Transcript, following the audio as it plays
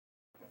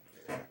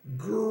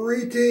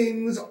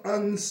Greetings,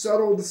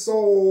 unsettled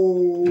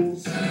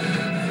souls.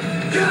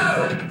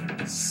 Go!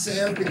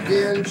 Sam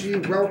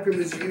Ganji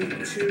welcomes you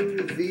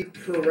to The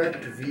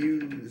Correct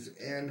Views.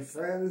 And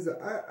friends,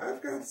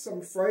 I've got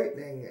some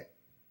frightening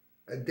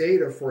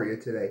data for you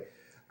today.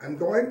 I'm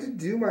going to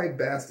do my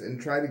best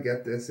and try to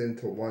get this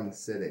into one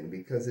sitting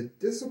because it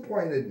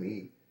disappointed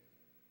me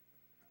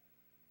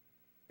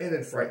and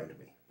it frightened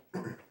me.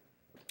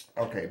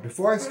 Okay,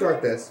 before I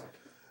start this,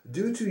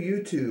 due to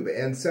YouTube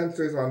and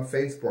censors on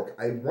Facebook,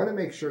 I want to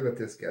make sure that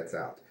this gets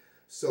out.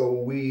 So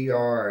we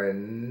are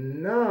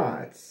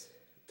not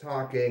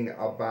talking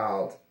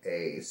about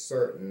a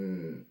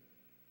certain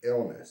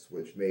illness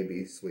which may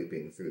be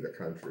sweeping through the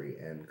country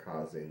and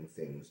causing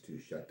things to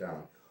shut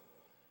down.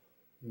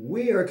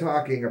 We are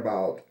talking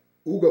about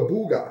Ooga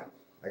Booga.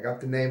 I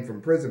got the name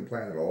from Prison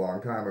Planet a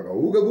long time ago.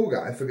 Ooga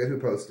Booga. I forget who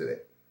posted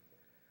it.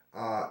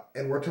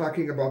 And we're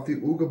talking about the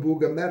Ooga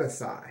Booga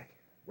Metasci.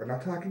 We're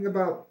not talking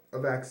about a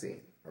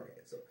vaccine.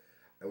 Okay, so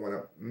I want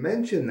to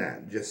mention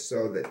that just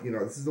so that, you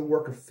know, this is a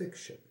work of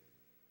fiction.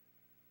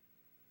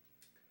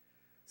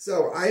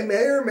 So I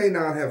may or may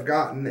not have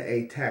gotten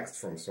a text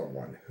from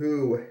someone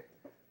who...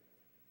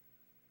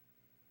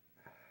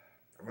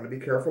 I want to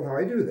be careful how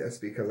I do this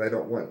because I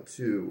don't want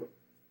to...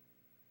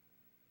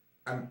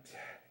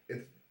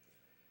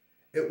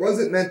 It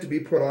wasn't meant to be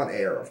put on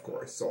air, of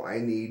course, so I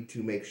need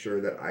to make sure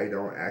that I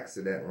don't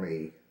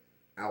accidentally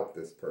out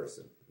this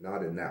person.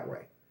 Not in that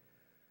way.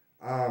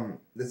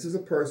 This is a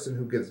person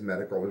who gives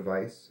medical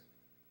advice.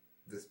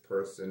 This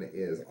person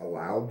is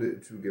allowed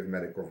to give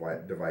medical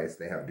advice.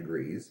 They have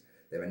degrees.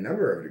 They have a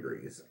number of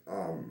degrees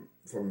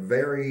from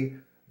very,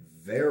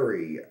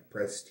 very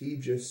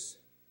prestigious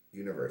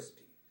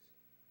universities.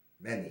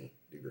 Many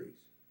degrees.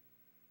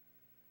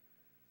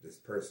 This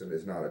person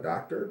is not a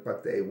doctor,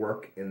 but they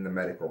work in the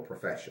medical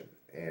profession,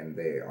 and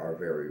they are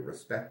very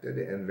respected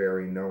and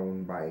very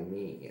known by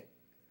me.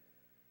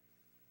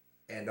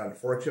 And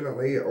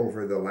unfortunately,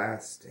 over the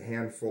last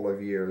handful of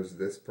years,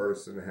 this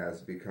person has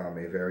become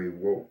a very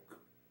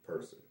woke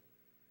person,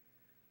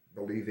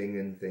 believing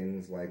in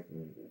things like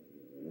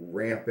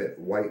rampant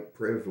white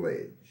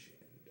privilege,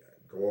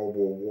 and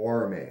global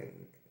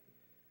warming,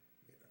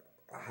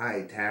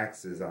 high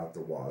taxes out the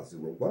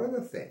wazoo. Well, one of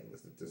the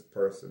things that this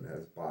person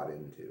has bought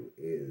into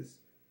is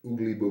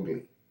oogly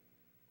boogly.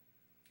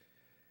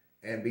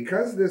 And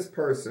because this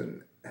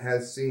person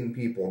has seen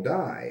people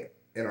die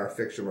in our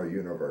fictional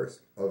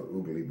universe of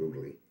oogly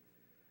boogly,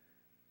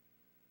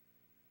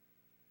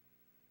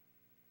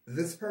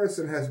 this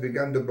person has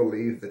begun to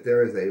believe that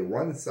there is a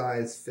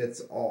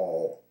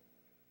one-size-fits-all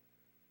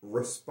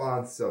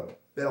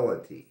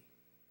responsibility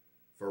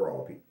for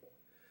all people.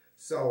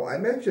 So I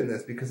mention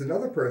this because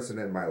another person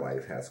in my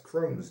life has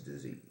Crohn's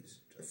disease,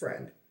 a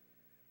friend.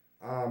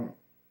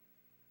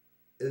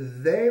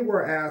 They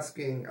were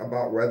asking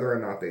about whether or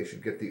not they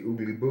should get the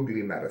Oogly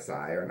Boogly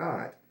Metasci or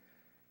not.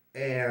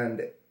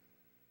 And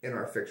in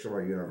our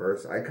fictional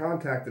universe, I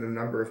contacted a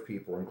number of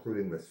people,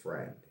 including this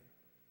friend.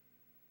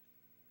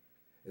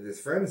 And this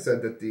friend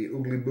said that the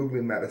Oogly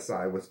Boogly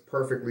Metasci was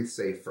perfectly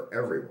safe for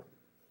everyone.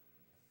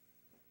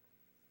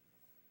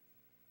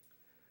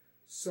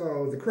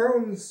 So the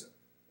Crohn's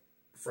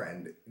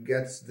friend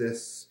gets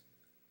this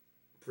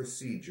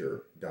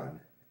procedure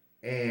done,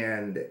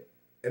 and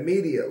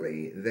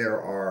immediately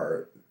there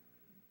are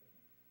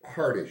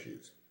heart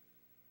issues.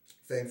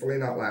 Thankfully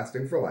not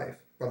lasting for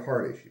life, but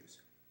heart issues.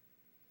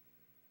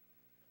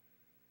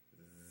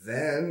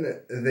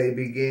 Then they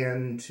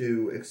began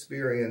to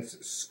experience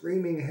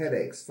screaming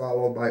headaches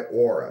followed by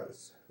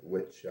auras,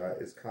 which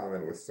is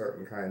common with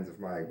certain kinds of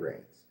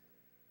migraines.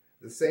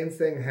 The same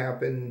thing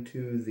happened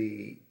to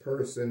the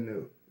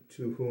person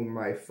to whom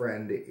my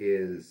friend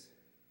is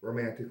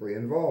romantically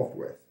involved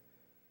with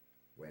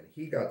when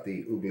he got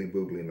the Oogly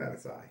Boogly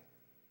Metasci.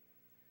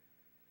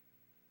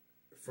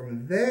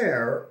 From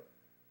there,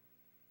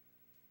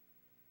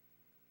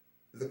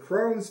 the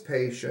Crohn's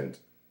patient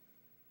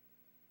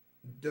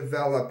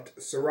developed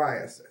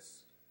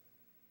psoriasis.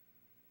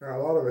 Now,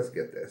 a lot of us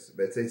get this,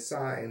 but it's a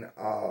sign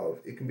of,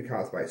 it can be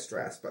caused by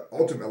stress, but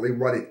ultimately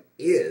what it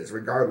is,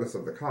 regardless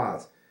of the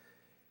cause,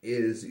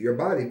 is your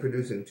body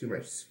producing too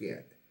much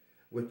skin,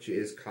 which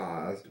is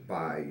caused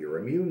by your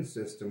immune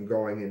system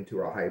going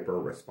into a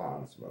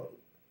hyper-response mode.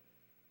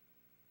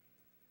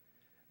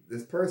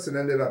 This person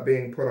ended up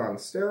being put on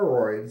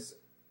steroids,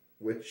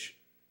 which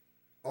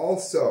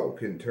also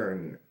can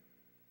turn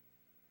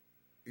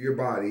your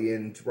body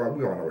into, well,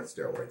 we all know what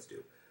steroids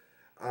do.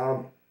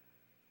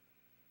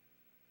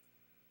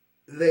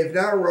 They've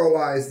now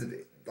realized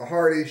that the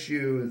heart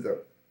issue,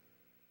 the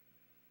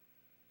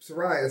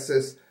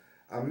psoriasis,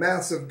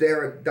 massive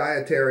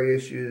dietary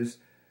issues,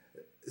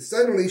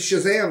 suddenly,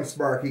 Shazam,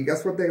 Sparky,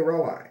 guess what they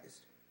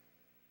realized?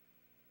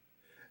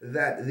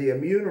 That the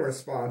immune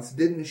response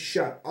didn't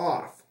shut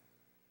off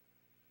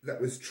that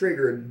was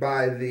triggered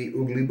by the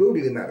Oogly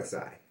Boogly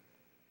Metasci.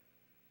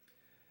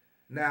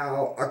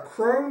 Now, a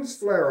Crohn's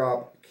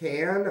flare-up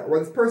can, well,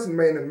 this person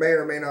may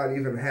or may not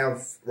even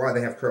have, well,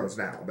 they have Crohn's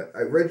now, but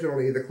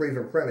originally the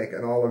Cleveland Clinic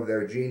and all of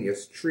their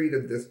genius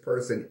treated this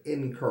person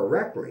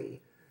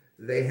incorrectly.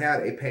 They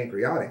had a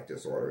pancreatic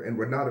disorder and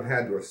would not have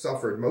had to have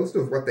suffered most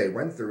of what they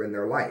went through in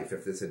their life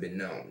if this had been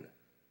known.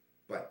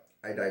 But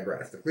I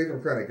digress. The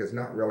Cleveland Clinic is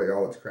not really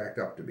all it's cracked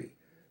up to be.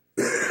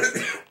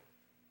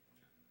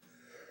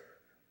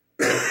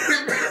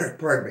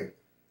 Pardon me.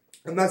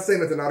 I'm not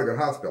saying that they're not a good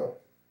hospital.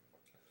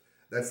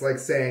 That's like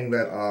saying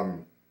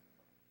that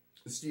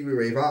Stevie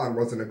Ray Vaughan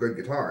wasn't a good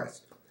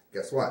guitarist.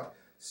 Guess what?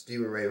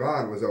 Stevie Ray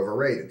Vaughan was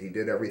overrated. He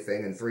did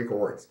everything in 3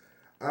 chords.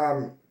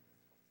 I'm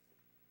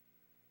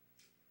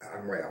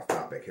way off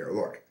topic here.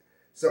 Look.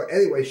 So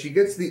anyway, she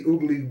gets the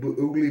oogly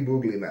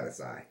boogly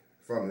medicine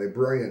from the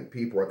brilliant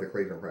people at the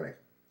Cleveland Clinic.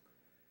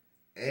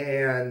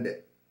 And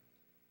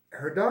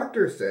her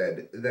doctor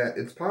said that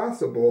it's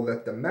possible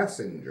that the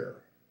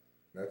messenger,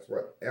 that's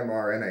what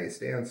mRNA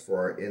stands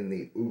for in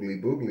the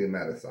oogly boogly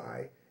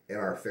medicine in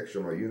our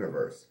fictional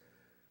universe,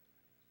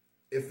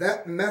 if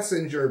that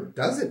messenger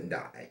doesn't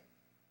die,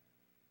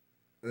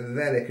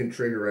 then it can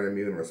trigger an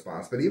immune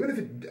response. But even if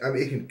it, I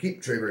mean, it can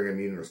keep triggering an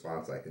immune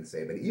response, I can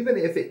say. But even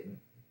if it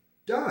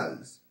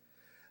does,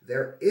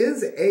 there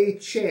is a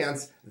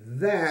chance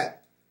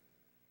that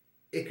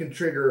it can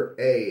trigger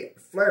a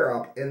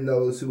flare-up in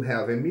those who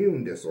have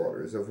immune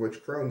disorders, of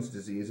which Crohn's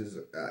disease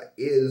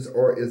is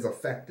or is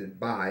affected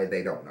by,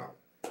 they don't know.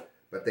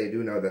 But they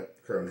do know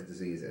that Crohn's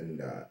disease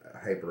and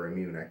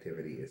hyperimmune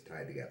activity is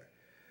tied together.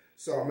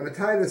 So I'm going to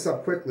tie this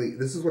up quickly.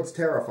 This is what's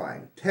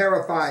terrifying.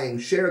 Terrifying.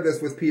 Share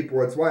this with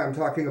people. It's why I'm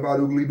talking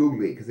about oogly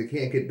boogly, because it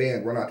can't get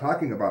banned. We're not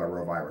talking about a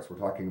real virus. We're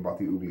talking about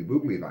the oogly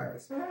boogly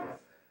virus.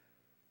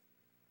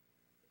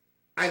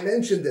 I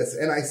mentioned this,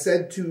 and I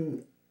said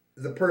to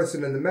the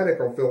person in the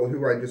medical field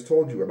who I just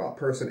told you about,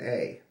 person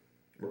A.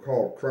 We'll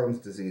call Crohn's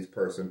disease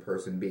person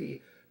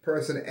B.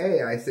 Person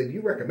A, I said,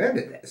 you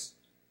recommended this.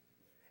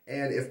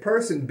 And if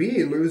person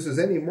B loses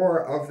any more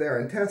of their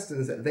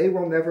intestines, they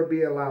will never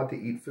be allowed to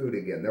eat food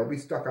again. They'll be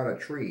stuck on a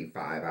tree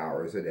 5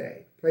 hours a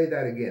day. Play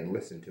that again.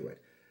 Listen to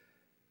it.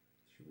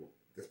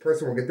 This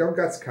person will get their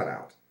guts cut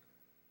out.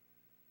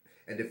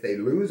 And if they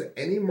lose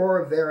any more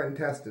of their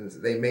intestines,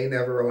 they may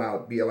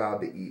never be allowed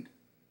to eat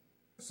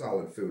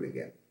solid food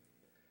again.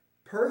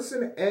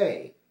 Person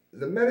A,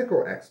 the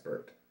medical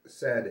expert,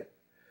 said,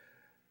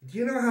 do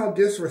you know how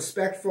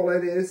disrespectful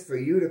it is for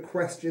you to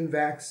question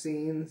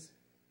vaccines?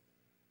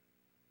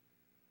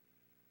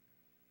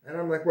 And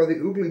I'm like, well, the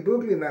oogly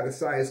boogly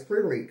medicine has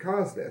clearly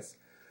caused this.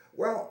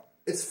 Well,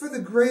 it's for the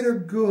greater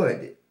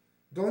good.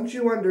 Don't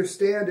you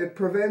understand? It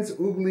prevents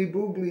oogly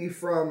boogly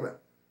from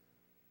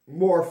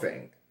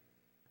morphing,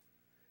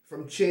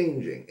 from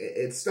changing.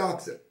 It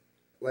stops it,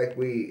 like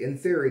we, in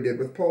theory, did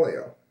with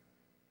polio.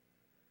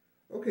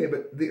 Okay,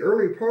 but the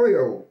early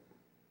polio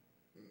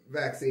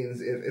vaccines,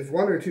 if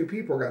 1 or 2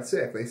 people got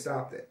sick, they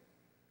stopped it.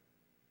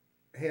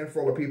 A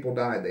handful of people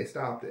died, they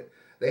stopped it.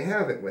 They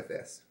have it with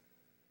this.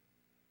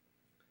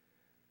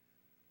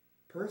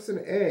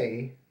 Person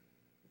A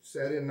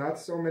said in not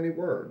so many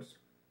words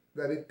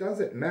that it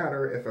doesn't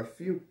matter if a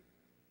few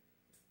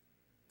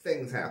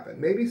things happen.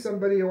 Maybe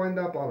somebody will end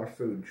up on a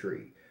food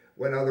tree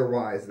when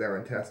otherwise their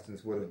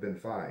intestines would have been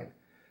fine.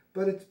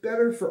 But it's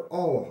better for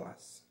all of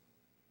us.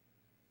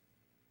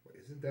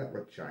 Isn't that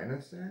what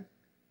China said?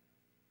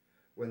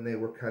 When they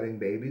were cutting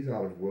babies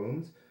out of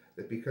wombs,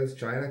 that because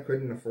China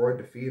couldn't afford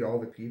to feed all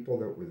the people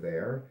that were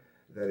there,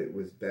 that it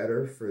was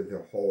better for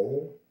the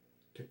whole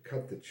to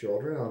cut the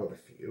children out of the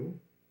few?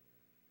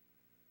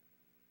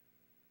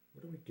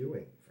 What are we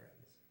doing,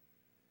 friends?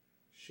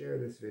 Share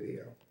this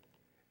video.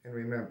 And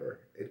remember,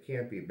 it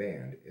can't be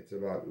banned. It's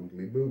about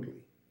oogly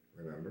boogly.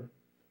 Remember?